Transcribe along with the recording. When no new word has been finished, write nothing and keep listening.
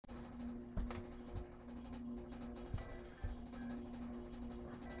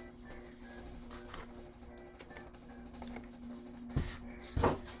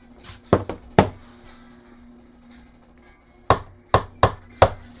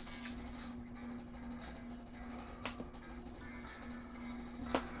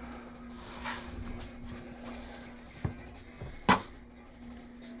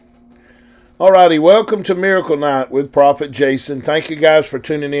Alrighty, welcome to Miracle Night with Prophet Jason. Thank you guys for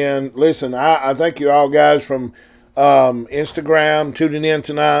tuning in. Listen, I thank you all guys from Instagram tuning in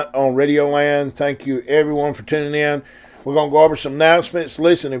tonight on Radio Land. Thank you everyone for tuning in. We're going to go over some announcements.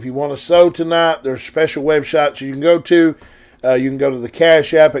 Listen, if you want to sow tonight, there's special websites you can go to. You can go to the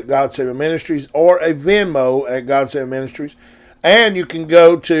Cash App at God Saving Ministries or a Venmo at God Saving Ministries. And you can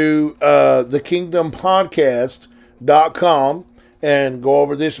go to thekingdompodcast.com and go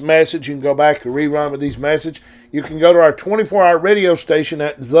over this message. You can go back and rerun with these messages. You can go to our 24-hour radio station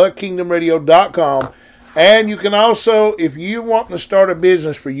at thekingdomradio.com. And you can also, if you want to start a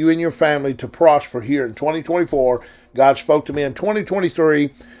business for you and your family to prosper here in 2024, God spoke to me in 2023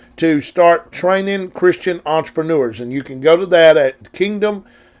 to start training Christian entrepreneurs. And you can go to that at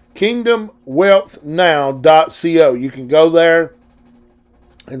kingdomwealthnow.co. You can go there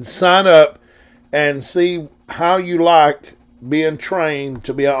and sign up and see how you like being trained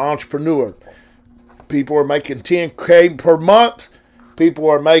to be an entrepreneur. People are making $10K per month. People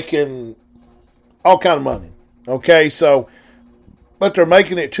are making all kind of money. Okay, so, but they're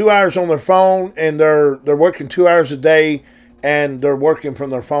making it 2 hours on their phone, and they're working 2 hours a day, and they're working from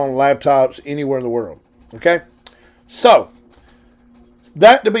their phone, laptops, anywhere in the world. Okay, so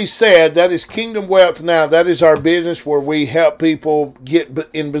that to be said, that is Kingdom Wealth Now. That is our business where we help people get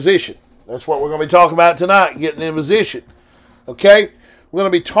in position. That's what we're going to be talking about tonight, getting in position. Okay, we're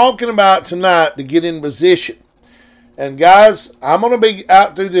going to be talking about tonight to get in position. And guys, I'm going to be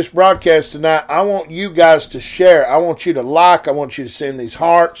out through this broadcast tonight. I want you guys to share. I want you to like. I want you to send these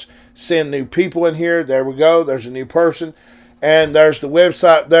hearts. Send new people in here. There we go. There's a new person. And there's the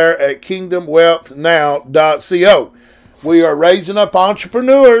website there at kingdomwealthnow.co. We are raising up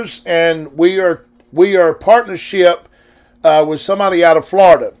entrepreneurs, and we are partnership with somebody out of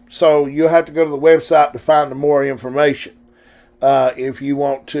Florida. So you'll have to go to the website to find more information. If you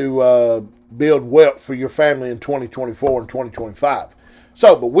want to build wealth for your family in 2024 and 2025.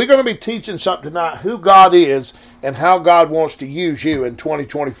 So, but we're going to be teaching something tonight, who God is and how God wants to use you in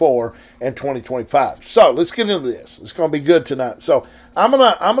 2024 and 2025. So, let's get into this. It's going to be good tonight. So, I'm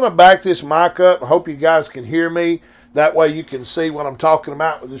gonna back this mic up. I hope you guys can hear me. That way you can see what I'm talking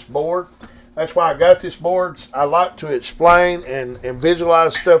about with this board. That's why I got this board. I like to explain and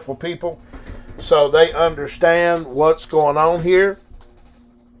visualize stuff with people, so they understand what's going on here.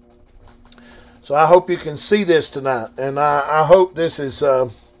 So I hope you can see this tonight. And I hope this is,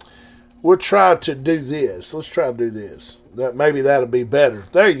 we'll try to do this. Let's try to do this. Maybe that'll be better.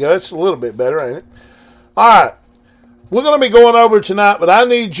 There you go. It's a little bit better, ain't it? All right. We're going to be going over tonight, but I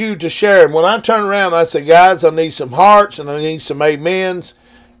need you to share. And when I turn around, I say, guys, I need some hearts and I need some amens.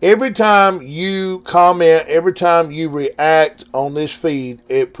 Every time you comment, every time you react on this feed,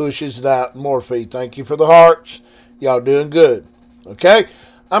 it pushes it out more feed. Thank you for the hearts. Y'all doing good. Okay?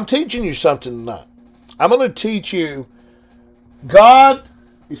 I'm teaching you something tonight. I'm going to teach you God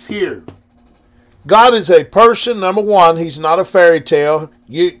is here. God is a person, number one. He's not a fairy tale.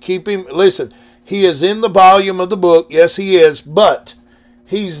 You keep him, listen, he is in the volume of the book. Yes, he is, but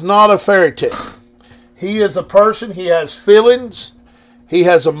he's not a fairy tale. He is a person. He has feelings. He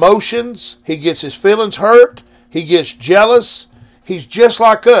has emotions. He gets his feelings hurt. He gets jealous. He's just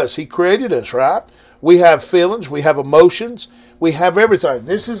like us. He created us, right? We have feelings. We have emotions. We have everything.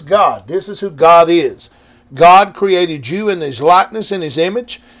 This is God. This is who God is. God created you in his likeness, in his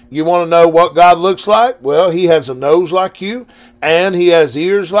image. You want to know what God looks like? Well, he has a nose like you, and he has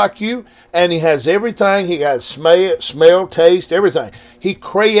ears like you, and he has everything. He has smell, taste, everything. He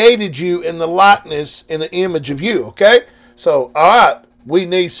created you in the likeness, in the image of you, okay? So, all right, we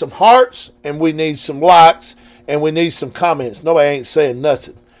need some hearts, and we need some likes, and we need some comments. Nobody ain't saying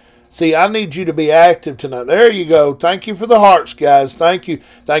nothing. See, I need you to be active tonight. There you go. Thank you for the hearts, guys. Thank you.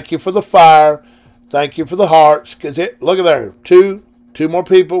 Thank you for the fire. Thank you for the hearts. Because look at there. Two more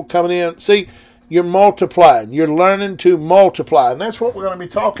people coming in. See, you're multiplying. You're learning to multiply. And that's what we're going to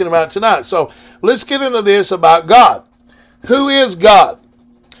be talking about tonight. So let's get into this about God. Who is God?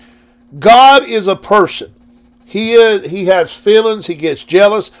 God is a person. He has feelings. He gets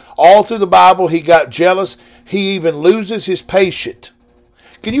jealous. All through the Bible, he got jealous. He even loses his patience.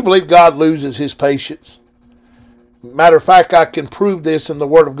 Can you believe God loses his patience? Matter of fact, I can prove this in the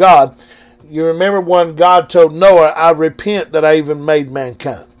Word of God. You remember when God told Noah, I repent that I even made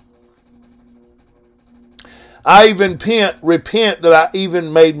mankind. I even repent that I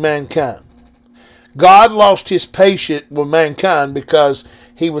even made mankind. God lost his patience with mankind because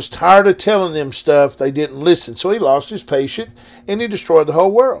he was tired of telling them stuff. They didn't listen. So he lost his patience and he destroyed the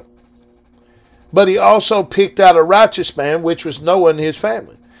whole world. But he also picked out a righteous man, which was Noah and his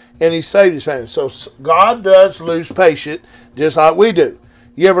family. And he saved his family. So God does lose patience just like we do.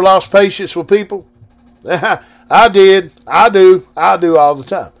 You ever lost patience with people? I did. I do all the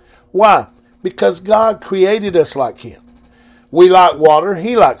time. Why? Because God created us like him. We like water.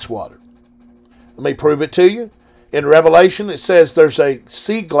 He likes water. Let me prove it to you. In Revelation, it says there's a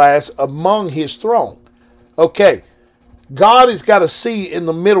sea glass among his throne. Okay. God has got a sea in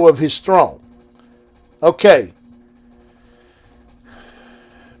the middle of his throne. Okay.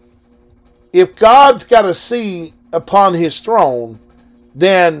 If God's got a sea upon his throne,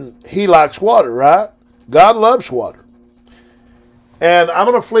 then he likes water, right? God loves water. And I'm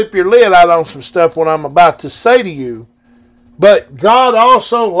going to flip your lid out on some stuff when I'm about to say to you. But God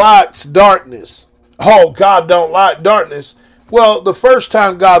also likes darkness. Oh, God don't like darkness. Well, the first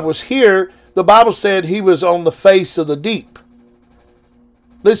time God was here, the Bible said he was on the face of the deep.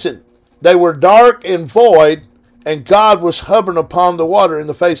 Listen, they were dark and void, and God was hovering upon the water in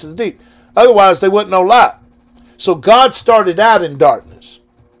the face of the deep. Otherwise, they wouldn't know light. So God started out in darkness,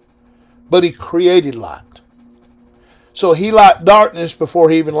 but he created light. So he liked darkness before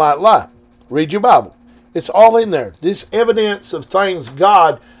he even liked light. Read your Bible. It's all in there. This evidence of things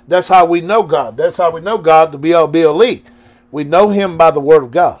God, that's how we know God. That's how we know God, the B-L-B-L-E. We know him by the Word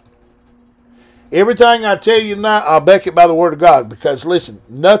of God. Everything I tell you tonight, I'll back it by the Word of God. Because listen,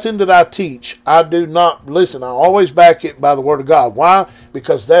 nothing that I teach, I do not, listen, I always back it by the Word of God. Why?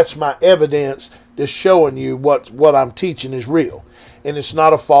 Because that's my evidence that's showing you what I'm teaching is real. And it's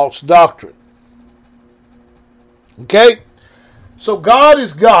not a false doctrine. Okay? So God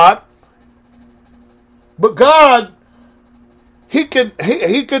is God. But God, he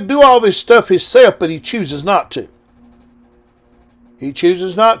could do all this stuff himself, but he chooses not to. He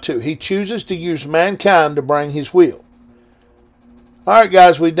chooses not to. He chooses to use mankind to bring his will. All right,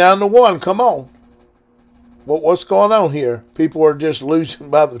 guys, we down to one. Come on. What's going on here? People are just losing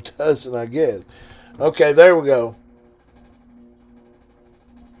by the dozen, I guess. Okay, there we go.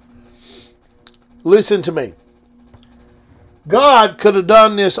 Listen to me. God could have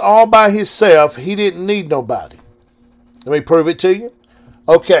done this all by himself. He didn't need nobody. Let me prove it to you.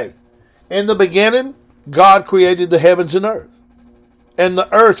 Okay. In the beginning, God created the heavens and earth. And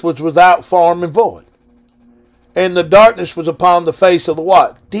the earth was without form and void. And the darkness was upon the face of the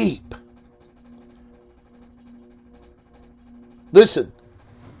what? Deep. Listen.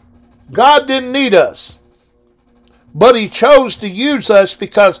 God didn't need us. But he chose to use us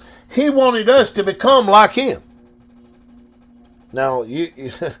because he wanted us to become like him. Now,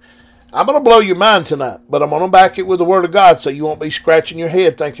 I'm going to blow your mind tonight, but I'm going to back it with the Word of God so you won't be scratching your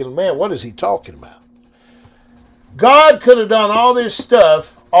head thinking, man, what is he talking about? God could have done all this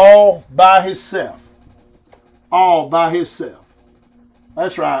stuff all by himself. All by himself.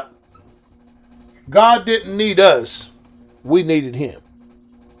 That's right. God didn't need us. We needed him.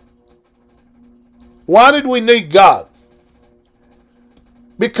 Why did we need God?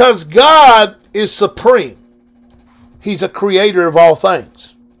 Because God is supreme. He's a creator of all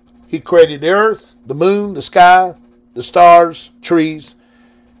things. He created the earth, the moon, the sky, the stars, trees.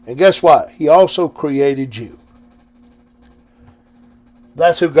 And guess what? He also created you.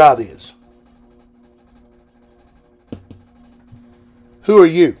 That's who God is. Who are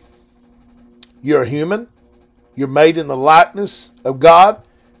you? You're a human. You're made in the likeness of God.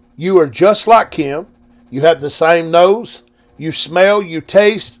 You are just like him. You have the same nose. You smell, you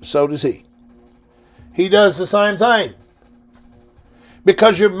taste, so does he. He does the same thing.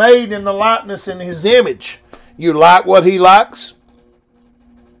 Because you're made in the likeness in his image. You like what he likes?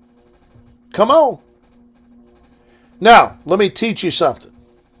 Come on. Now, let me teach you something.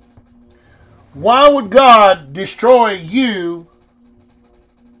 Why would God destroy you?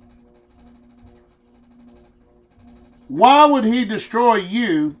 Why would he destroy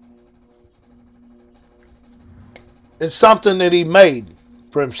you in something that he made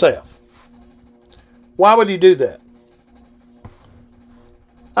for himself? Why would he do that?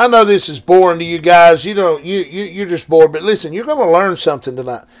 I know this is boring to you guys. You're just bored. But listen, you're going to learn something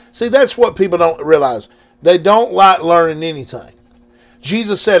tonight. See, that's what people don't realize. They don't like learning anything.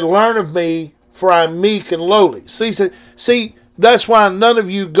 Jesus said, learn of me, for I am meek and lowly. See, that's why none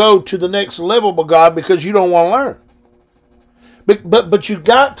of you go to the next level of God, because you don't want to learn. But you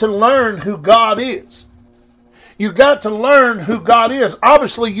got to learn who God is. You got to learn who God is.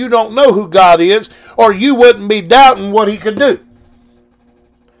 Obviously, you don't know who God is, or you wouldn't be doubting what he could do.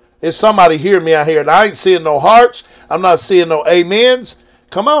 Is somebody hear me out here? And I ain't seeing no hearts. I'm not seeing no amens.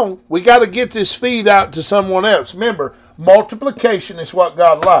 Come on. We got to get this feed out to someone else. Remember, multiplication is what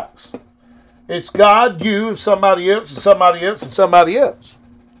God likes. It's God, you, and somebody else, and somebody else, and somebody else.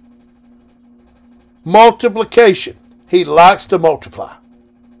 Multiplication. He likes to multiply.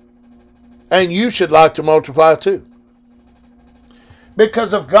 And you should like to multiply too.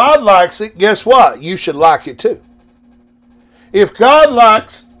 Because if God likes it, guess what? You should like it too. If God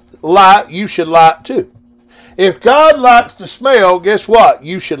likes light, you should like too. If God likes the smell, guess what?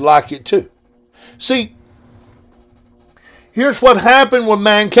 You should like it too. See, here's what happened with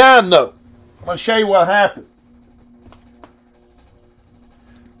mankind though. I'm going to show you what happened.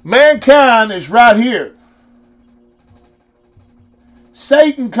 Mankind is right here.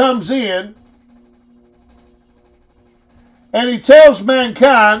 Satan comes in and he tells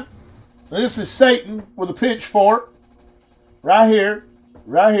mankind, this is Satan with a pitchfork, right here,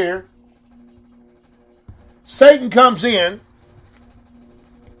 right here. Satan comes in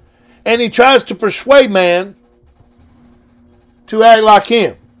and he tries to persuade man to act like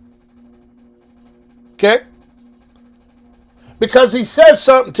him. Okay? Because he said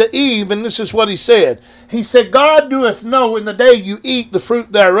something to Eve, and this is what he said. He said, God doeth know in the day you eat the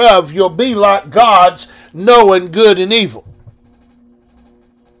fruit thereof, you'll be like gods, knowing good and evil.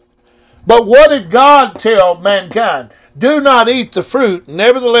 But what did God tell mankind? Do not eat the fruit,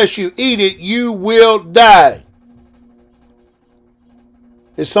 nevertheless you eat it, you will die.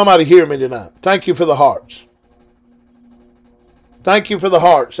 Is somebody hear me tonight? Thank you for the hearts. Thank you for the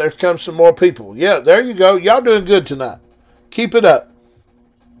hearts. There comes some more people. Yeah, there you go. Y'all doing good tonight. Keep it up.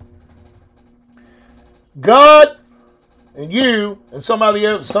 God and you and somebody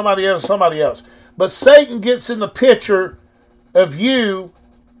else. But Satan gets in the picture of you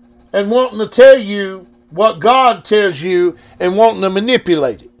and wanting to tell you what God tells you and wanting to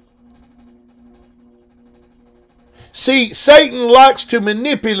manipulate it. See, Satan likes to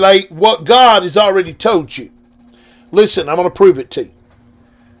manipulate what God has already told you. Listen, I'm going to prove it to you.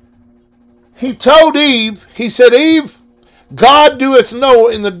 He told Eve, he said, Eve, God doeth know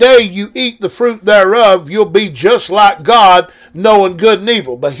in the day you eat the fruit thereof, you'll be just like God, knowing good and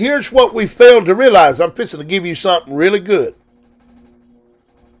evil. But here's what we failed to realize. I'm fixing to give you something really good.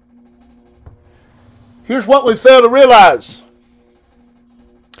 Here's what we failed to realize.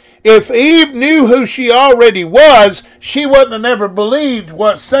 If Eve knew who she already was, she wouldn't have never believed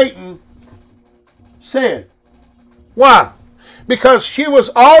what Satan said. Why? Because she was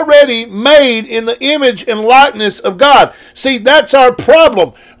already made in the image and likeness of God. See, that's our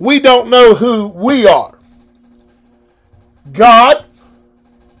problem. We don't know who we are. God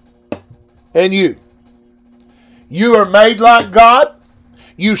and you. You are made like God.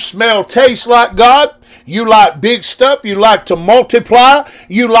 You smell, taste like God. You like big stuff. You like to multiply.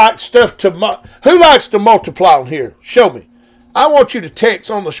 You like stuff to... Who likes to multiply on here? Show me. I want you to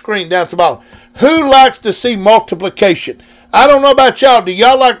text on the screen down to the bottom. Who likes to see multiplication? I don't know about y'all. Do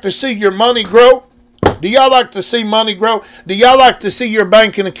y'all like to see your money grow? Do y'all like to see money grow? Do y'all like to see your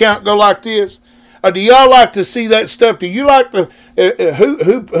banking account go like this? Or do y'all like to see that stuff? Do you like to...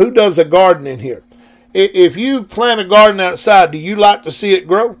 Who does a garden in here? If you plant a garden outside, do you like to see it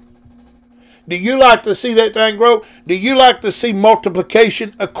grow? Do you like to see that thing grow? Do you like to see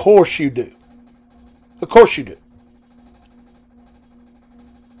multiplication? Of course you do. Of course you do.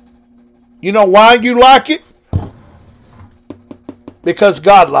 You know why you like it? Because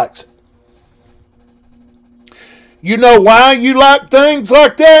God likes it. You know why you like things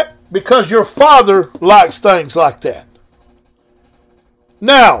like that? Because your Father likes things like that.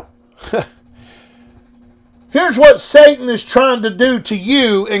 Now, here's what Satan is trying to do to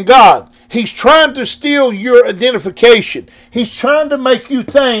you and God. He's trying to steal your identification. He's trying to make you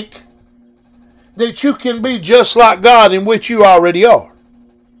think that you can be just like God, in which you already are.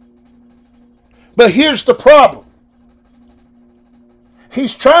 But here's the problem.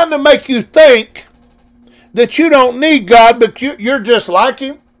 He's trying to make you think that you don't need God, but you're just like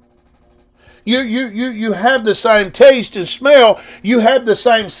Him. You have the same taste and smell. You have the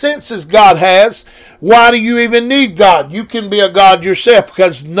same senses God has. Why do you even need God? You can be a God yourself.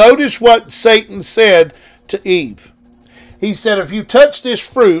 Because notice what Satan said to Eve. He said, if you touch this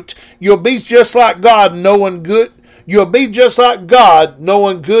fruit, you'll be just like God, knowing good. You'll be just like God,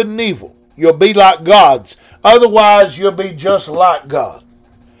 knowing good and evil. You'll be like gods. Otherwise, you'll be just like God.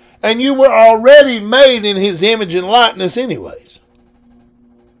 And you were already made in His image and likeness anyways.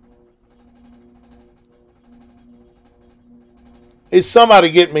 Is somebody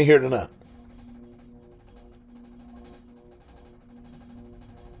getting me here tonight?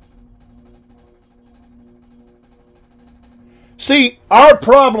 See, our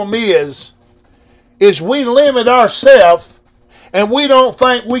problem is we limit ourselves and we don't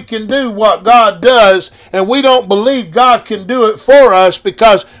think we can do what God does, and we don't believe God can do it for us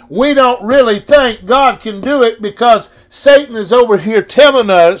because we don't really think God can do it, because Satan is over here telling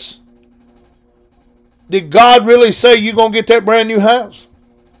us, did God really say you're going to get that brand new house?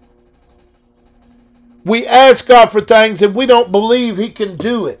 We ask God for things and we don't believe He can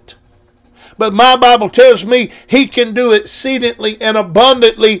do it. But my Bible tells me He can do exceedingly and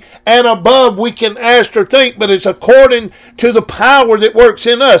abundantly and above we can ask or think, but it's according to the power that works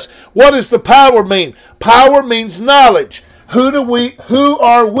in us. What does the power mean? Power means knowledge. Who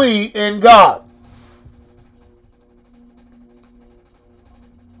are we in God?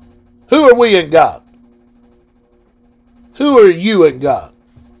 Who are we in God? Who are you in God?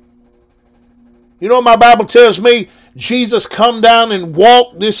 You know what my Bible tells me? Jesus come down and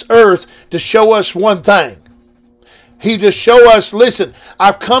walked this earth to show us one thing. He just show us, listen,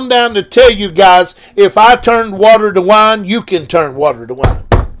 I've come down to tell you guys, if I turn water to wine, you can turn water to wine.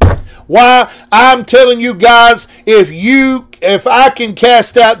 Why? I'm telling you guys, if I can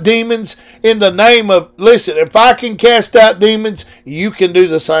cast out demons in the name of, listen, if I can cast out demons, you can do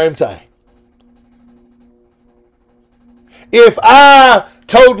the same thing. If I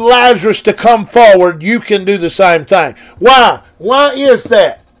told Lazarus to come forward, you can do the same thing. Why? Why is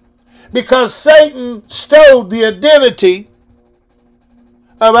that? Because Satan stole the identity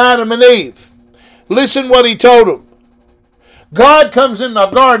of Adam and Eve. Listen what he told them. God comes in the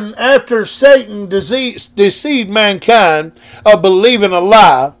garden after Satan deceived mankind of believing a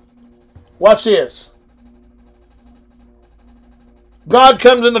lie. Watch this. God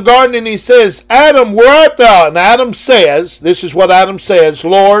comes in the garden and He says, Adam, where art thou? And Adam says, this is what Adam says,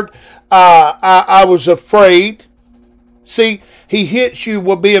 Lord, I was afraid. See, He hits you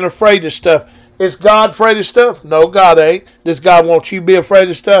with being afraid of stuff. Is God afraid of stuff? No, God ain't. Does God want you to be afraid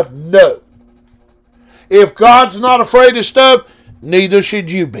of stuff? No. If God's not afraid of stuff, neither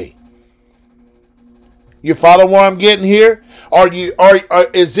should you be. You follow where I'm getting here?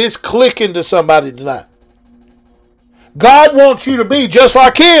 Is this clicking to somebody tonight? God wants you to be just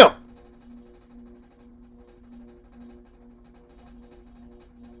like Him.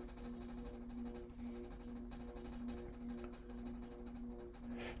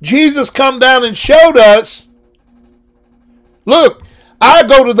 Jesus come down and showed us, look, I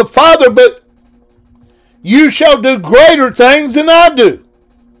go to the Father, but you shall do greater things than I do.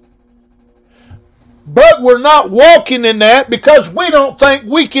 But we're not walking in that because we don't think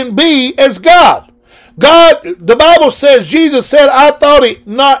we can be as God. God, the Bible says, Jesus said, I thought it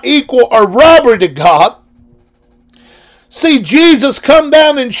not equal or robbery to God. See, Jesus come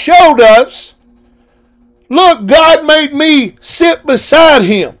down and showed us, look, God made me sit beside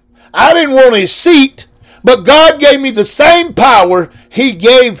Him. I didn't want His seat, but God gave me the same power He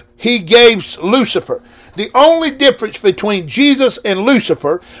gave Lucifer. The only difference between Jesus and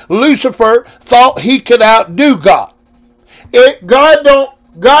Lucifer thought he could outdo God.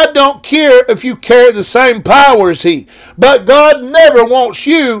 God don't care if you carry the same power as He. But God never wants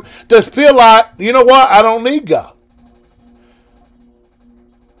you to feel like, you know what, I don't need God.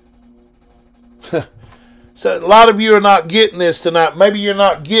 So a lot of you are not getting this tonight. Maybe you're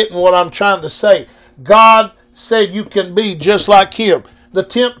not getting what I'm trying to say. God said you can be just like Him. The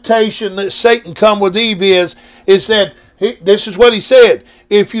temptation that Satan come with Eve is that, this is what he said,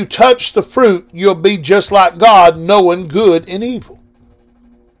 if you touch the fruit, you'll be just like God, knowing good and evil.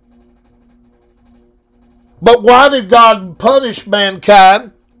 But why did God punish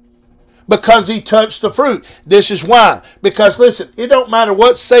mankind? Because He touched the fruit. This is why. Because listen, it don't matter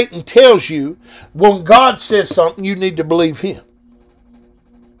what Satan tells you. When God says something, you need to believe Him.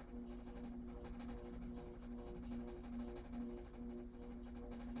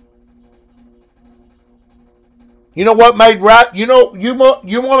 You know what made right? You want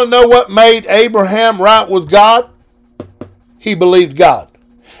to know what made Abraham right with God? He believed God.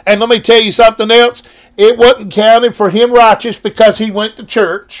 And let me tell you something else. It wasn't counted for him righteous because he went to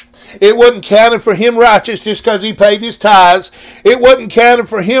church. It wasn't counted for him righteous just because he paid his tithes. It wasn't counted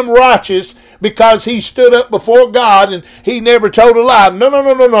for him righteous because he stood up before God and he never told a lie.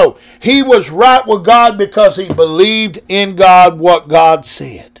 No. He was right with God because he believed in God, what God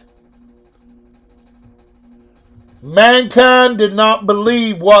said. Mankind did not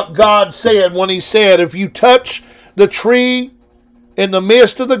believe what God said when He said, if you touch the tree in the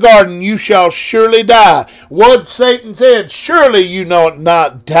midst of the garden, you shall surely die. What Satan said, surely you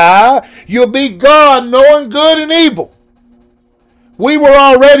not die. You'll be God, knowing good and evil. We were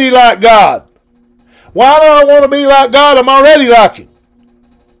already like God. Why do I want to be like God? I'm already like Him.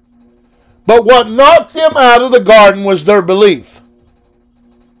 But what knocked them out of the garden was their belief.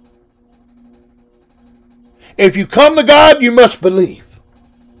 If you come to God, you must believe.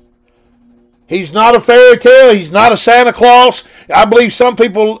 He's not a fairy tale. He's not a Santa Claus. I believe some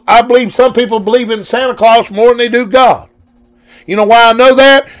people believe in Santa Claus more than they do God. You know why I know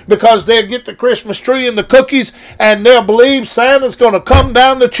that? Because they'll get the Christmas tree and the cookies and they'll believe Santa's going to come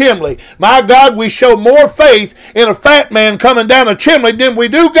down the chimney. My God, we show more faith in a fat man coming down a chimney than we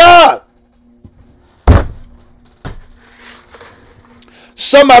do God.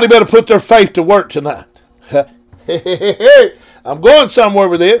 Somebody better put their faith to work tonight. I'm going somewhere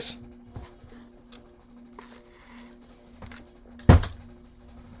with this.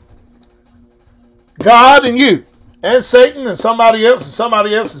 God and you, and Satan, and somebody else, and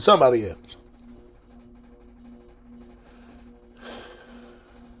somebody else, and somebody else.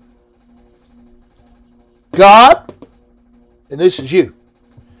 God, and this is you.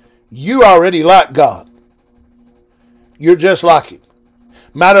 You already like God. You're just like him.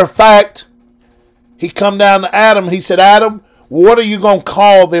 Matter of fact, he come down to Adam. He said, Adam, what are you going to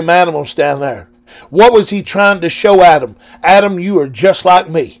call them animals down there? What was he trying to show Adam? Adam, you are just like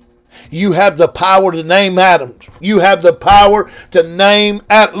me. You have the power to name atoms. You have the power to name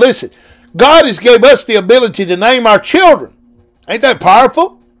atoms. Listen, God has gave us the ability to name our children. Ain't that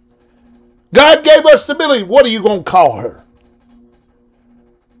powerful? God gave us the ability. What are you going to call her?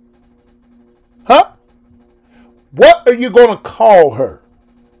 Huh? What are you going to call her?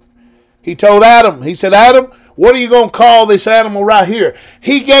 He told Adam, he said, Adam, what are you going to call this animal right here?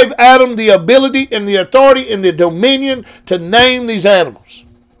 He gave Adam the ability and the authority and the dominion to name these animals.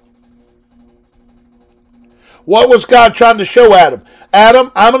 What was God trying to show Adam?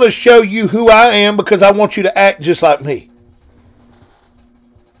 Adam, I'm going to show you who I am because I want you to act just like me.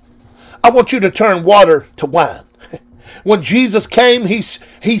 I want you to turn water to wine. When Jesus came, he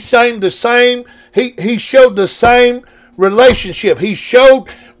sang the same, he showed the same relationship. He showed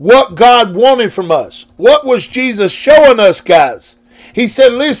what God wanted from us. What was Jesus showing us, guys? He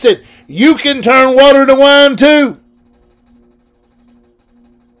said, listen, you can turn water to wine too.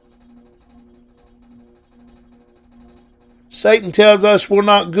 Satan tells us we're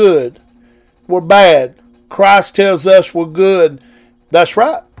not good. We're bad. Christ tells us we're good. That's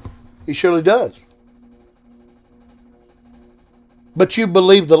right. He surely does. But you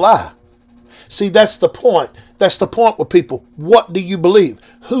believe the lie. See, that's the point. That's the point with people. What do you believe?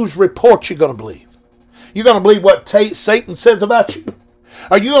 Whose report you going to believe? You going to believe what Satan says about you?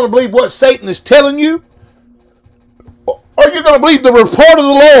 Are you going to believe what Satan is telling you? Or are you going to believe the report of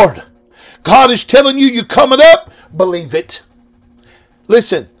the Lord? God is telling you you're coming up. Believe it.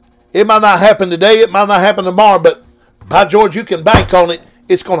 Listen, it might not happen today. It might not happen tomorrow. But by George, you can bank on it.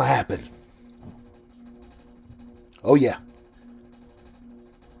 It's going to happen. Oh, yeah.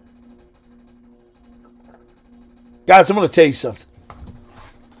 Guys, I'm going to tell you something.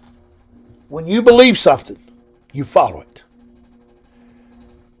 When you believe something, you follow it.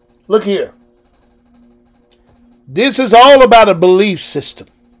 Look here. This is all about a belief system.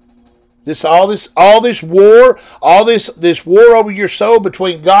 All this war over your soul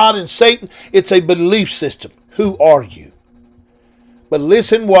between God and Satan, it's a belief system. Who are you? But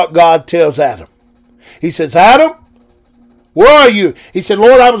listen what God tells Adam. He says, Adam, where are you? He said,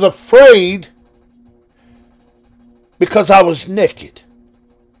 Lord, I was afraid because I was naked.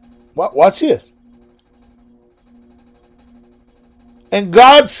 Watch this. And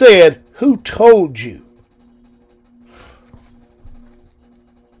God said, who told you?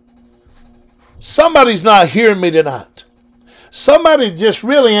 Somebody's not hearing me tonight. Somebody just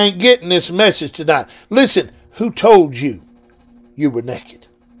really ain't getting this message tonight. Listen, who told you you were naked?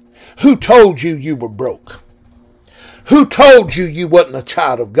 Who told you you were broke? Who told you you wasn't a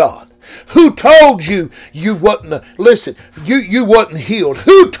child of God? Who told you you wasn't you wasn't healed?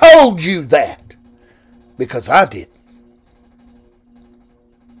 Who told you that? Because I did.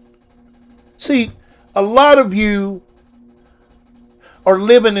 See, a lot of you are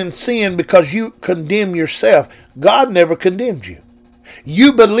living in sin because you condemn yourself. God never condemned you.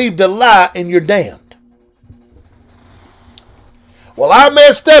 You believed a lie and you're damned. Well, I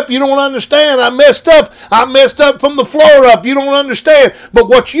messed up. You don't understand. I messed up. I messed up from the floor up. You don't understand. But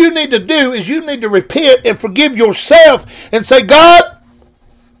what you need to do is you need to repent and forgive yourself and say, God,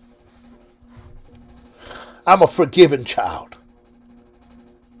 I'm a forgiven child.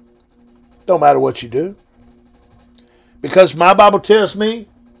 Don't matter what you do. Because my Bible tells me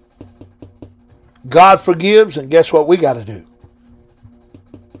God forgives, and guess what we got to do?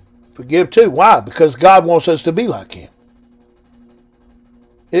 Forgive too. Why? Because God wants us to be like him.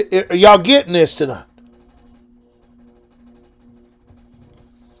 Are y'all getting this tonight?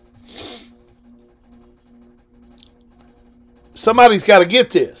 Somebody's got to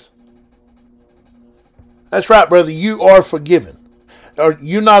get this. That's right, brother. You are forgiven. Or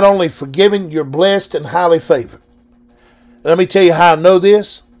you're not only forgiven, you're blessed and highly favored. Let me tell you how I know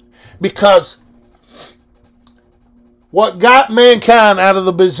this. Because What got mankind out of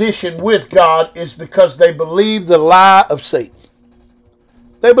the position with God is because they believed the lie of Satan.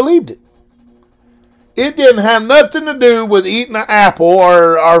 They believed it. It didn't have nothing to do with eating an apple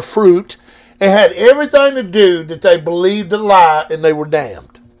or fruit. It had everything to do that they believed the lie and they were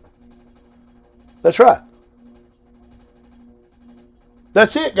damned. That's right.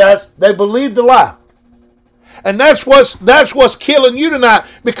 That's it, guys. They believed the lie. And that's what's killing you tonight,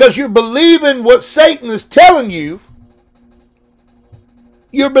 because you're believing what Satan is telling you.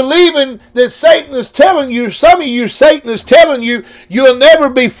 You're believing that Satan is telling you, some of you, Satan is telling you, you'll never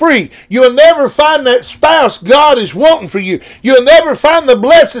be free. You'll never find that spouse God is wanting for you. You'll never find the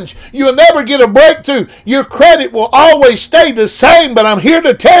blessings. You'll never get a breakthrough. Your credit will always stay the same. But I'm here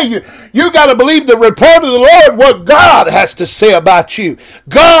to tell you, you got to believe the report of the Lord, what God has to say about you.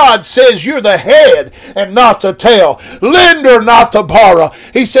 God says you're the head and not the tail, lender, not the borrower.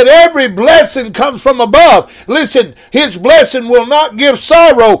 He said every blessing comes from above. Listen, his blessing will not give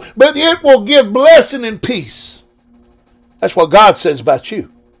sorrow, but it will give blessing and peace. That's what God says about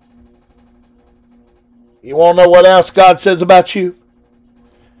you. You want to know what else God says about you?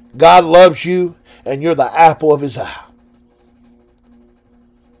 God loves you, and you're the apple of his eye.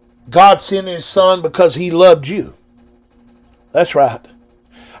 God sent his son because he loved you. That's right.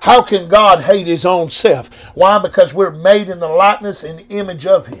 How can God hate his own self? Why? Because we're made in the likeness and image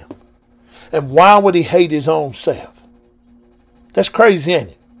of him. And why would he hate his own self? That's crazy, ain't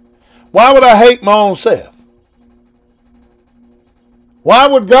it? Why would I hate my own self? Why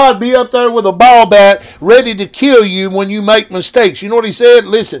would God be up there with a ball bat ready to kill you when you make mistakes? You know what he said?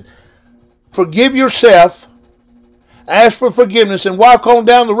 Listen, forgive yourself, ask for forgiveness, and walk on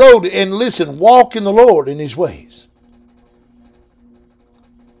down the road. And listen, walk in the Lord in his ways.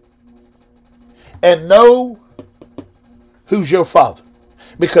 And know who's your father,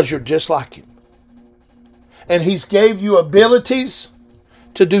 because you're just like him. And he's gave you abilities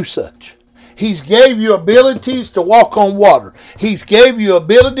to do such. He's gave you abilities to walk on water. He's gave you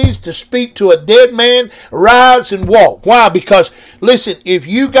abilities to speak to a dead man, rise and walk. Why? Because, listen, if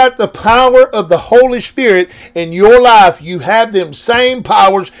you got the power of the Holy Spirit in your life, you have them same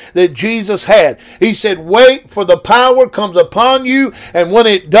powers that Jesus had. He said, wait for the power comes upon you, and when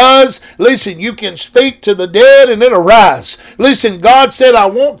it does, listen, you can speak to the dead and it'll rise. Listen, God said, I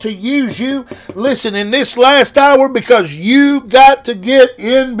want to use you, listen, in this last hour, because you got to get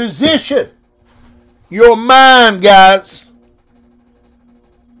in position. Your mind, guys.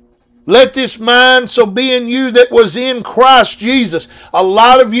 Let this mind so be in you that was in Christ Jesus. A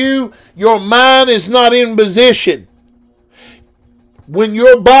lot of you, your mind is not in position. When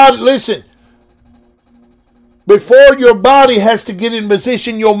your body, listen, before your body has to get in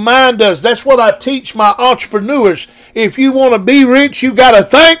position, your mind does. That's what I teach my entrepreneurs. If you want to be rich, you got to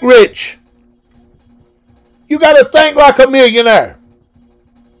think rich. You got to think like a millionaire.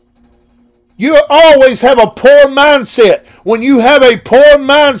 You always have a poor mindset. When you have a poor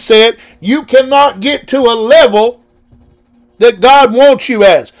mindset, you cannot get to a level that God wants you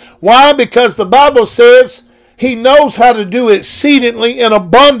as. Why? Because the Bible says he knows how to do exceedingly and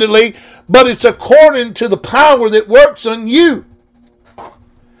abundantly, but it's according to the power that works on you.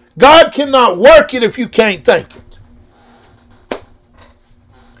 God cannot work it if you can't think it.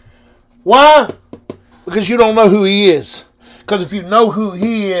 Why? Because you don't know who he is. Because if you know who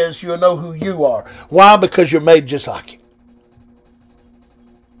he is, you'll know who you are. Why? Because you're made just like him.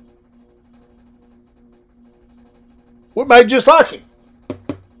 We're made just like him.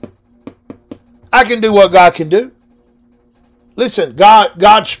 I can do what God can do. Listen,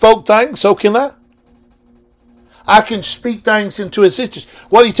 God spoke things, so can I. I can speak things into existence.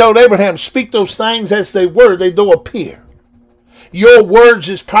 What he told Abraham, speak those things as they were, they do appear. Your words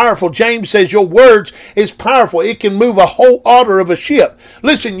is powerful. James says your words is powerful. It can move a whole order of a ship.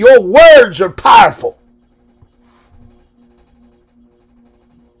 Listen, your words are powerful.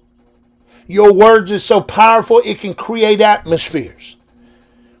 Your words is so powerful, it can create atmospheres.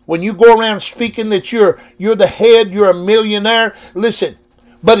 When you go around speaking that you're the head, you're a millionaire, listen,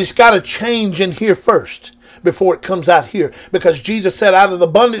 but it's got to change in here first before it comes out here. Because Jesus said, out of the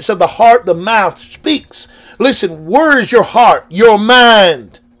abundance of the heart, the mouth speaks. Listen, where is your heart, your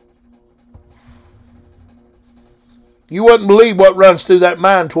mind? You wouldn't believe what runs through that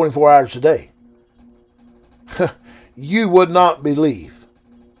mind 24 hours a day. You would not believe.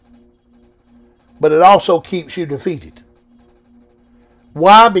 But it also keeps you defeated.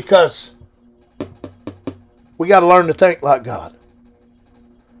 Why? Because we got to learn to think like God.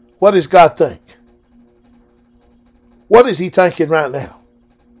 What does God think? What is he thinking right now?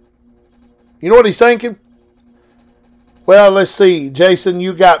 You know what he's thinking? Well, let's see. Jason,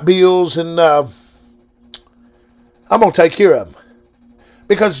 you got bills, and I'm going to take care of them.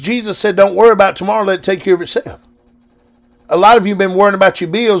 Because Jesus said, don't worry about tomorrow, let it take care of itself. A lot of you have been worrying about your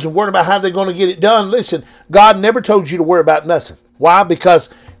bills and worrying about how they're going to get it done. Listen, God never told you to worry about nothing. Why? Because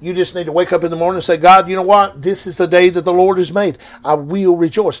you just need to wake up in the morning and say, God, you know what? This is the day that the Lord has made. I will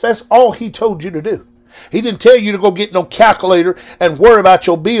rejoice. That's all he told you to do. He didn't tell you to go get no calculator and worry about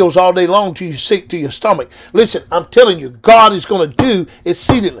your bills all day long till you're sick to your stomach. Listen, I'm telling you, God is going to do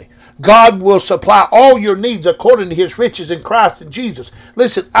exceedingly. God will supply all your needs according to his riches in Christ and Jesus.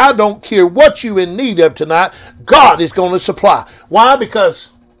 Listen, I don't care what you're in need of tonight. God is going to supply. Why?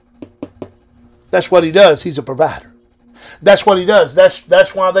 Because that's what he does. He's a provider. That's what he does.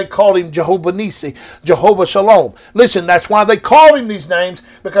 That's why they call him Jehovah Nissi, Jehovah Shalom. Listen, that's why they call him these names,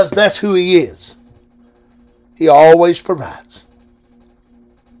 because that's who he is. He always provides.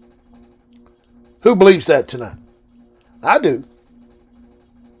 Who believes that tonight? I do.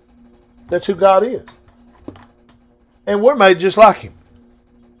 That's who God is. And we're made just like him.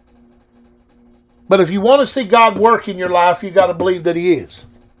 But if you want to see God work in your life, you got to believe that he is.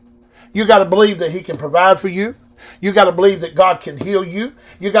 You got to believe that he can provide for you. You got to believe that God can heal you.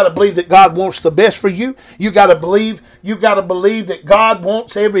 You got to believe that God wants the best for you. You got to believe that God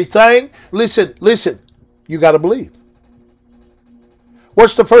wants everything. Listen. You got to believe.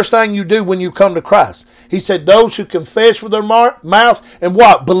 What's the first thing you do when you come to Christ? He said, those who confess with their mouth and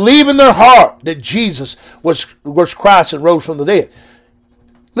what? Believe in their heart that Jesus was Christ and rose from the dead.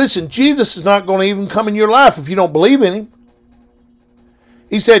 Listen, Jesus is not going to even come in your life if you don't believe in him.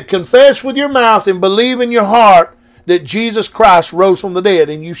 He said, confess with your mouth and believe in your heart that Jesus Christ rose from the dead,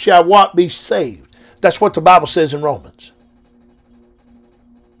 and you shall what? Be saved. That's what the Bible says in Romans.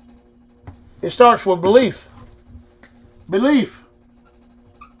 It starts with belief. Belief.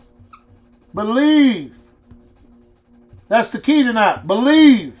 Believe. That's the key tonight.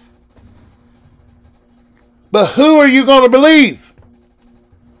 Believe. But who are you going to believe?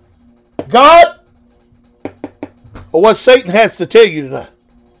 God? Or what Satan has to tell you tonight?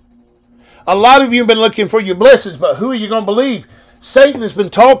 A lot of you have been looking for your blessings, but who are you going to believe? Satan has been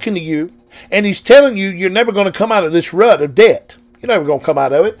talking to you, and he's telling you you're never going to come out of this rut of debt. You're never going to come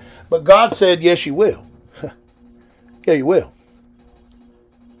out of it. But God said, yes, you will. Yeah, you will.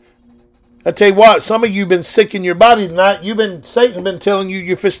 I tell you what, some of you have been sick in your body tonight. Satan's been telling you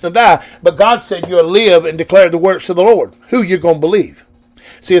you're fixing to die. But God said you'll live and declare the works of the Lord. Who you're going to believe?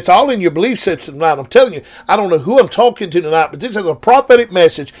 See, it's all in your belief system tonight. I'm telling you, I don't know who I'm talking to tonight, but this is a prophetic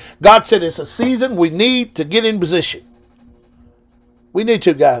message. God said it's a season we need to get in position. We need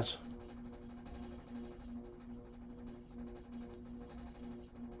to, guys.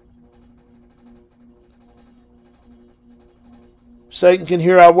 Satan can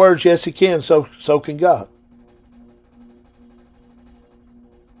hear our words. Yes, he can. So can God.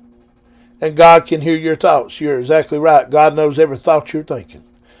 And God can hear your thoughts. You're exactly right. God knows every thought you're thinking.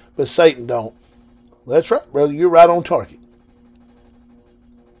 But Satan don't. That's right, brother. You're right on target.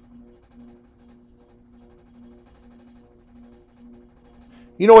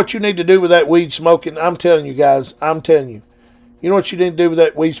 You know what you need to do with that weed smoking? I'm telling you, guys. I'm telling you. You know what you need to do with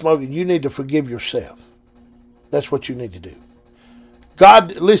that weed smoking? You need to forgive yourself. That's what you need to do.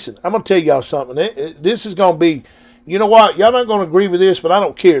 God, listen, I'm going to tell y'all something. This is going to be, you know what? Y'all not going to agree with this, but I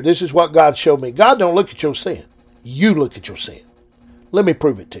don't care. This is what God showed me. God don't look at your sin. You look at your sin. Let me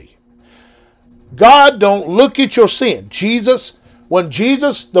prove it to you. God don't look at your sin. When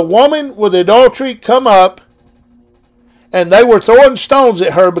the woman with adultery come up, and they were throwing stones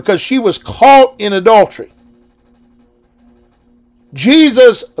at her because she was caught in adultery.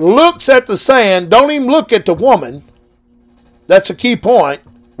 Jesus looks at the sand, don't even look at the woman. That's a key point.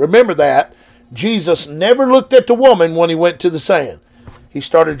 Remember that. Jesus never looked at the woman when he went to the sand. He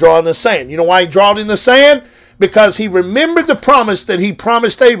started drawing the sand. You know why he drawed in the sand? Because he remembered the promise that he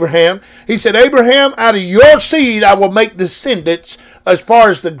promised Abraham. He said, Abraham, out of your seed I will make descendants as far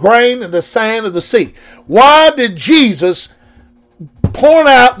as the grain and the sand of the sea. Why did Jesus point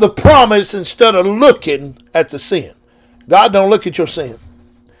out the promise instead of looking at the sin? God don't look at your sin.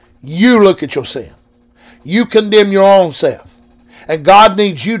 You look at your sin. You condemn your own self. And God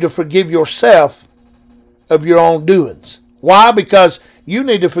needs you to forgive yourself of your own doings. Why? Because you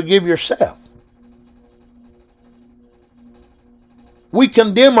need to forgive yourself. We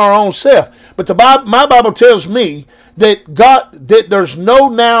condemn our own self. But my Bible tells me that there's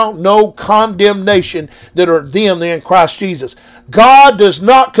no condemnation that are them in Christ Jesus. God does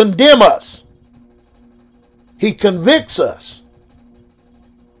not condemn us. He convicts us.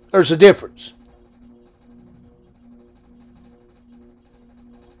 There's a difference.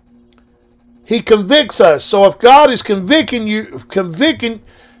 He convicts us. So if God is convicting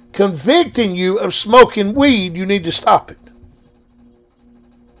convicting you of smoking weed, you need to stop it.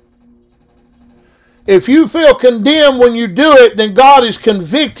 If you feel condemned when you do it, then God is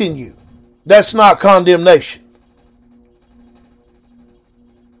convicting you. That's not condemnation.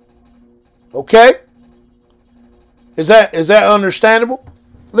 Okay? Is that understandable?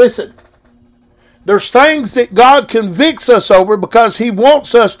 Listen, there's things that God convicts us over because He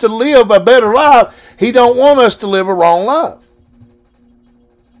wants us to live a better life. He don't want us to live a wrong life.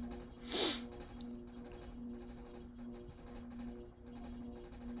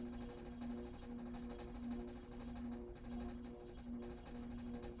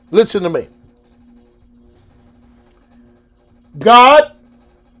 Listen to me. God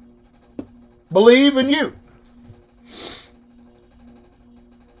believe in you.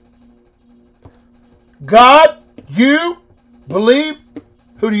 God, you believe.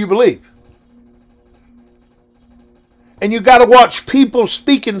 Who do you believe? And you got to watch people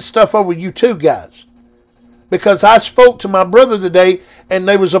speaking stuff over you too, guys. Because I spoke to my brother today, and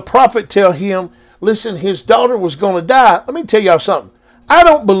there was a prophet tell him, listen, his daughter was going to die. Let me tell y'all something. I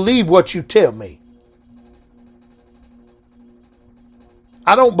don't believe what you tell me.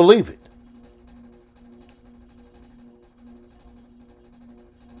 I don't believe it.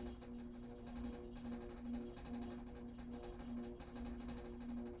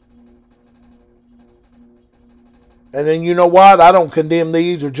 And then you know what? I don't condemn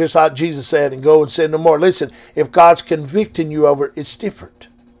thee either, just like Jesus said, and go and sin no more. Listen, if God's convicting you over it, it's different.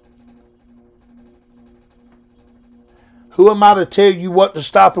 Who am I to tell you what to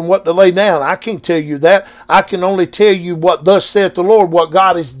stop and what to lay down? I can't tell you that. I can only tell you what thus saith the Lord, what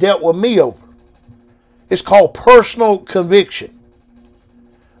God has dealt with me over. It's called personal conviction.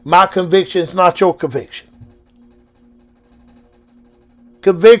 My conviction is not your conviction.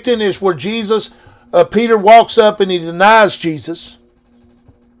 Convicting is where Peter walks up and he denies Jesus.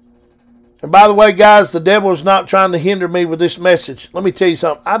 And by the way, guys, the devil is not trying to hinder me with this message. Let me tell you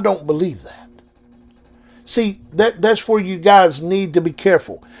something. I don't believe that. See, that's where you guys need to be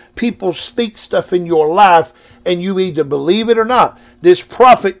careful. People speak stuff in your life and you either believe it or not. This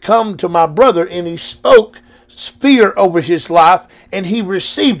prophet come to my brother and he spoke fear over his life and he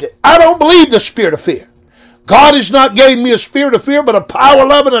received it. I don't believe the spirit of fear. God has not gave me a spirit of fear, but a power,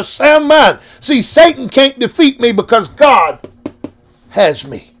 love, and a sound mind. See, Satan can't defeat me because God has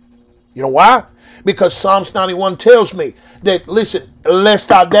me. You know why? Because Psalms 91 tells me that, listen,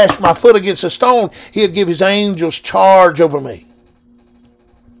 lest I dash my foot against a stone, He'll give His angels charge over me.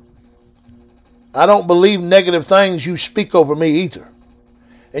 I don't believe negative things you speak over me either.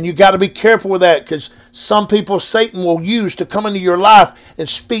 And you got to be careful with that, because some people Satan will use to come into your life and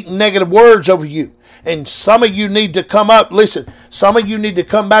speak negative words over you. And some of you need to come up. Listen, some of you need to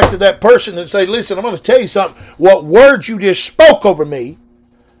come back to that person and say, listen, I'm going to tell you something. What words you just spoke over me,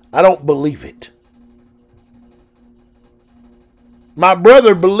 I don't believe it. My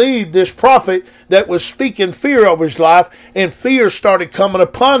brother believed this prophet that was speaking fear over his life, and fear started coming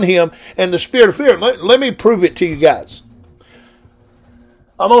upon him, and the spirit of fear. Let me prove it to you guys.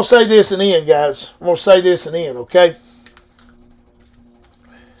 I'm going to say this and end, guys. I'm going to say this and end, okay?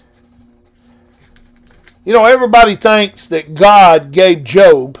 You know, everybody thinks that God gave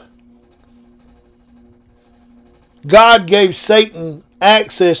Job. God gave Satan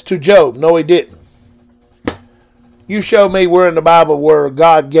access to Job. No, He didn't. You show me where in the Bible where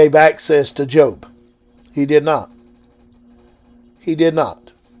God gave access to Job. He did not. He did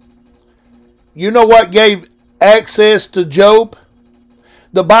not. You know what gave access to Job?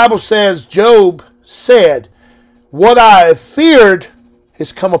 The Bible says Job said, what I have feared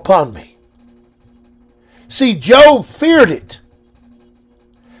has come upon me. See, Job feared it.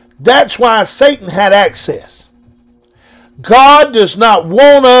 That's why Satan had access. God does not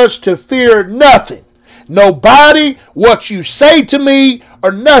want us to fear nothing. Nobody, what you say to me,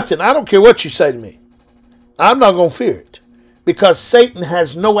 or nothing. I don't care what you say to me. I'm not going to fear it. Because Satan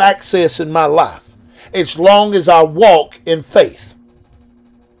has no access in my life. As long as I walk in faith.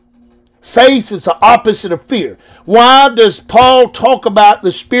 Faith is the opposite of fear. Why does Paul talk about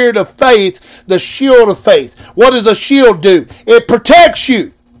the spirit of faith, the shield of faith? What does a shield do? It protects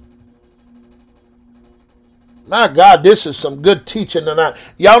you. My God, this is some good teaching tonight.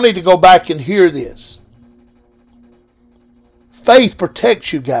 Y'all need to go back and hear this. Faith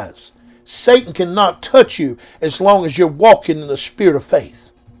protects you, guys. Satan cannot touch you as long as you're walking in the spirit of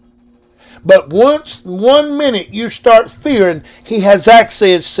faith. But once, 1 minute you start fearing, he has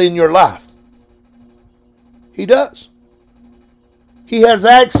access in your life. He does. He has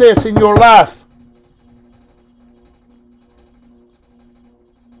access in your life.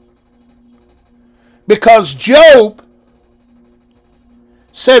 Because Job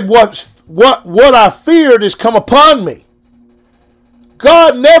said, what I feared has come upon me.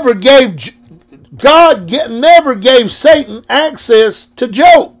 God never gave Satan access to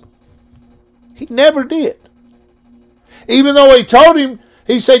Job. He never did. Even though he told him,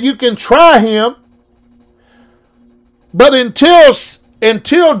 he said, you can try him. But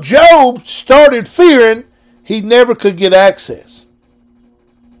until Job started fearing, he never could get access.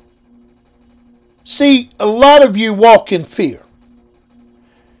 See, a lot of you walk in fear.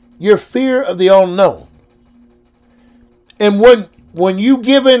 Your fear of the unknown. And when you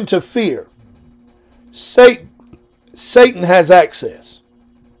give in to fear, Satan has access.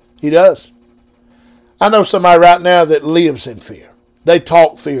 He does. I know somebody right now that lives in fear. They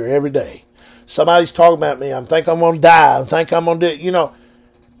talk fear every day. Somebody's talking about me. I think I'm going to die. I think I'm going to do,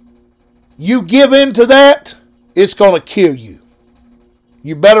 you give in to that, it's going to kill you.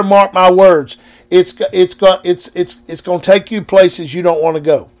 You better mark my words. It's going to take you places you don't want to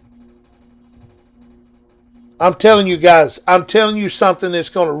go. I'm telling you guys, I'm telling you something that's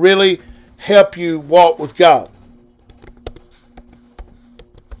going to really help you walk with God.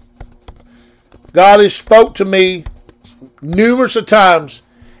 God has spoke to me numerous of times,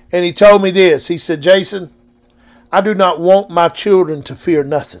 and he told me this. He said, Jason, I do not want my children to fear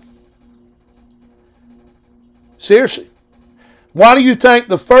nothing. Seriously. Why do you think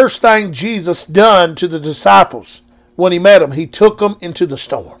the first thing Jesus done to the disciples when he met them, he took them into the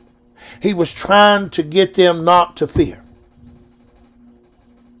storm? He was trying to get them not to fear.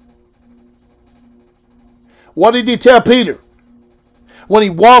 What did he tell Peter? When he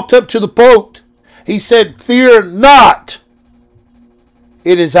walked up to the boat, he said, fear not.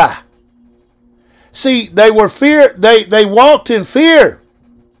 It is I. See, they walked in fear.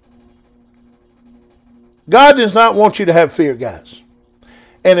 God does not want you to have fear, guys.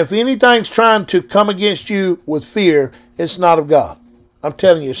 And if anything's trying to come against you with fear, it's not of God. I'm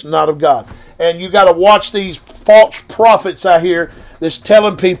telling you, it's not of God. And you got to watch these false prophets out here that's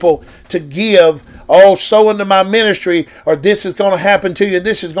telling people to give, sow into my ministry, or this is going to happen to you,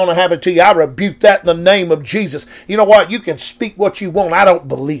 this is going to happen to you. I rebuke that in the name of Jesus. You know what? You can speak what you want. I don't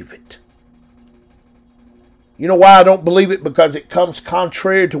believe it. You know why I don't believe it? Because it comes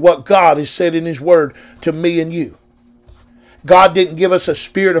contrary to what God has said in his word to me and you. God didn't give us a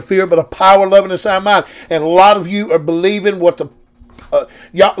spirit of fear, but a power, love, and a sound mind. And a lot of you are believing what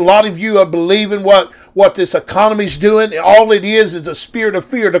this economy's doing. All it is a spirit of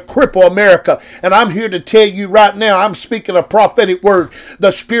fear to cripple America. And I'm here to tell you right now, I'm speaking a prophetic word.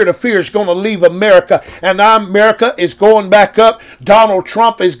 The spirit of fear is going to leave America. And America is going back up. Donald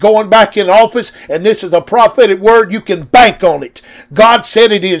Trump is going back in office. And this is a prophetic word. You can bank on it. God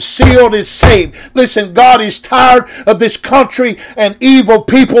said it is sealed, it's saved. Listen, God is tired of this country and evil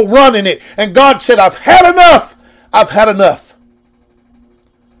people running it. And God said, I've had enough. I've had enough.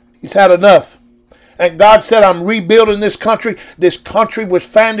 He's had enough. And God said, I'm rebuilding this country. This country was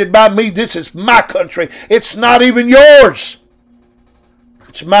founded by me. This is my country. It's not even yours.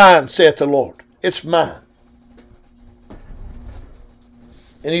 It's mine, saith the Lord. It's mine.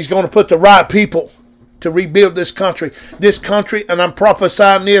 And he's going to put the right people to rebuild this country. This country, and I'm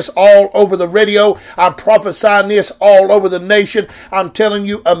prophesying this all over the radio. I'm prophesying this all over the nation. I'm telling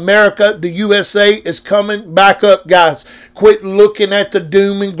you, America, the USA is coming back up, guys. Quit looking at the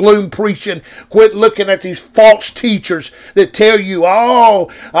doom and gloom preaching. Quit looking at these false teachers that tell you,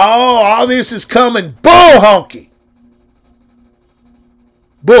 all this is coming. Bull honky.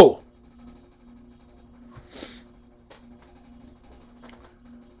 Bull.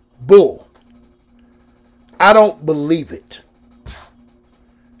 Bull. I don't believe it.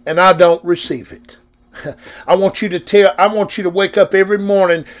 And I don't receive it. I want you to wake up every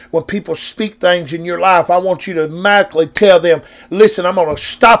morning when people speak things in your life. I want you to automatically tell them, listen, I'm going to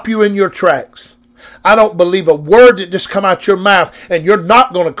stop you in your tracks. I don't believe a word that just come out your mouth, and you're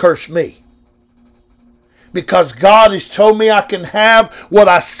not going to curse me. Because God has told me I can have what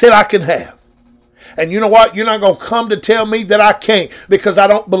I said I can have. And you know what? You're not going to come to tell me that I can't, because I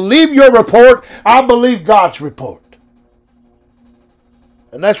don't believe your report. I believe God's report.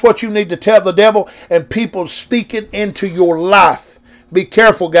 And that's what you need to tell the devil and people speaking into your life. Be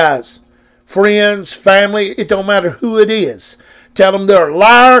careful, guys. Friends, family, it don't matter who it is. Tell them they're a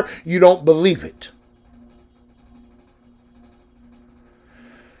liar. You don't believe it.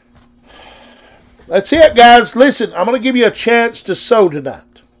 That's it, guys. Listen, I'm going to give you a chance to sow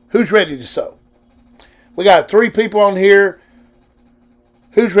tonight. Who's ready to sow? We got 3 people on here.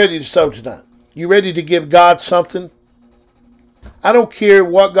 Who's ready to sow tonight? You ready to give God something? I don't care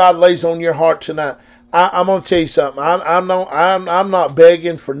what God lays on your heart tonight. I'm going to tell you something. I'm not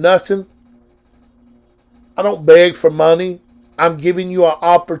begging for nothing. I don't beg for money. I'm giving you an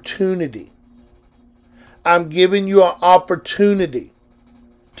opportunity. I'm giving you an opportunity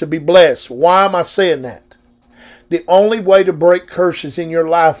to be blessed. Why am I saying that? The only way to break curses in your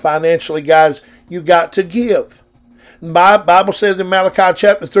life financially, guys, you got to give. The Bible says in Malachi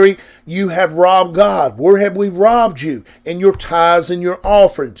chapter 3, you have robbed God. Where have we robbed you? In your tithes and your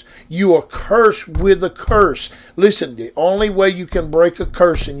offerings. You are cursed with a curse. Listen, the only way you can break a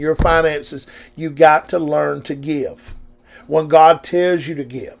curse in your finances, you got to learn to give. When God tells you to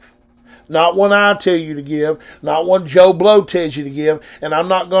give. Not when I tell you to give, not when Joe Blow tells you to give, and I'm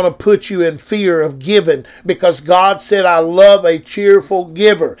not going to put you in fear of giving because God said, I love a cheerful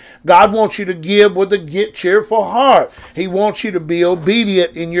giver. God wants you to give with a cheerful heart. He wants you to be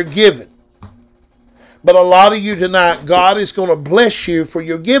obedient in your giving. But a lot of you tonight, God is going to bless you for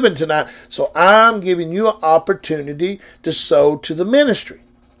your giving tonight. So I'm giving you an opportunity to sow to the ministry.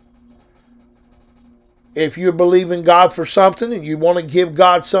 If you're believing God for something and you want to give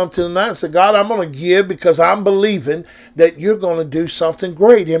God something tonight, say, God, I'm going to give because I'm believing that you're going to do something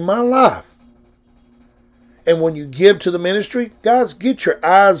great in my life. And when you give to the ministry, guys, get your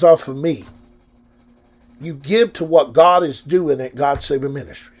eyes off of me. You give to what God is doing at God Saving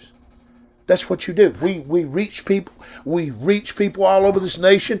Ministries. That's what you do. We reach people. We reach people all over this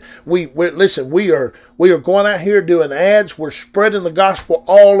nation. Listen, we are going out here doing ads. We're spreading the gospel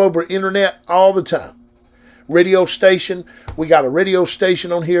all over internet all the time. Radio station. We got a radio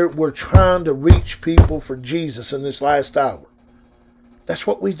station on here. We're trying to reach people for Jesus in this last hour. That's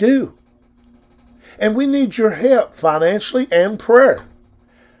what we do. And we need your help financially and prayer.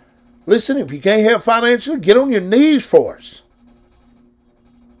 Listen, if you can't help financially, get on your knees for us.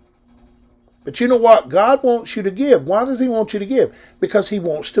 But you know what? God wants you to give. Why does he want you to give? Because he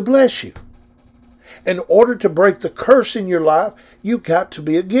wants to bless you. In order to break the curse in your life, you've got to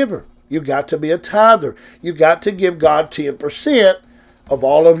be a giver. You got to be a tither. You got to give God 10% of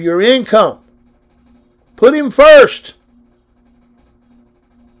all of your income. Put him first.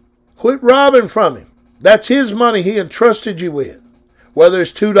 Quit robbing from him. That's his money he entrusted you with. Whether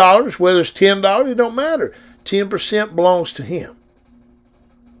it's $2, whether it's $10, it don't matter. 10% belongs to him.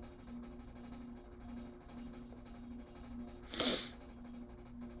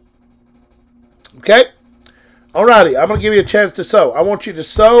 Okay? Alrighty, I'm going to give you a chance to sow. I want you to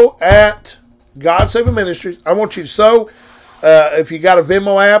sow at God Saving Ministries. I want you to sow. If you got a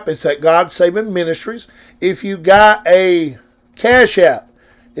Venmo app, it's at God Saving Ministries. If you got a Cash App,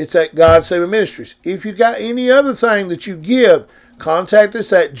 it's at God Saving Ministries. If you got any other thing that you give, contact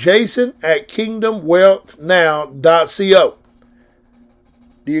us at jason@kingdomwealthnow.co.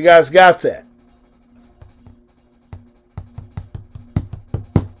 Do you guys got that?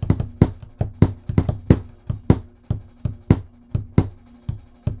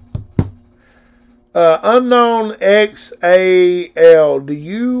 Unknown XAL,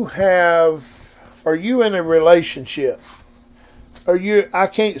 are you in a relationship? I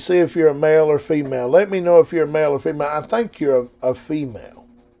can't see if you're a male or female. Let me know if you're a male or female. I think you're a female.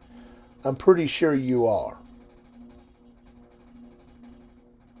 I'm pretty sure you are.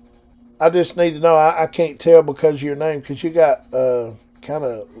 I just need to know. I can't tell because of your name, because you got kind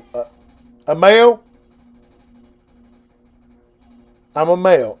of a male. I'm a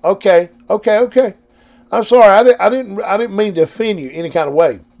male. Okay. I'm sorry. I didn't mean to offend you any kind of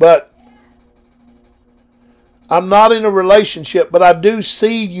way, but I'm not in a relationship, but I do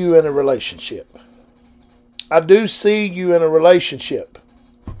see you in a relationship. I do see you in a relationship.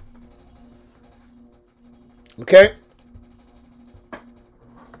 Okay?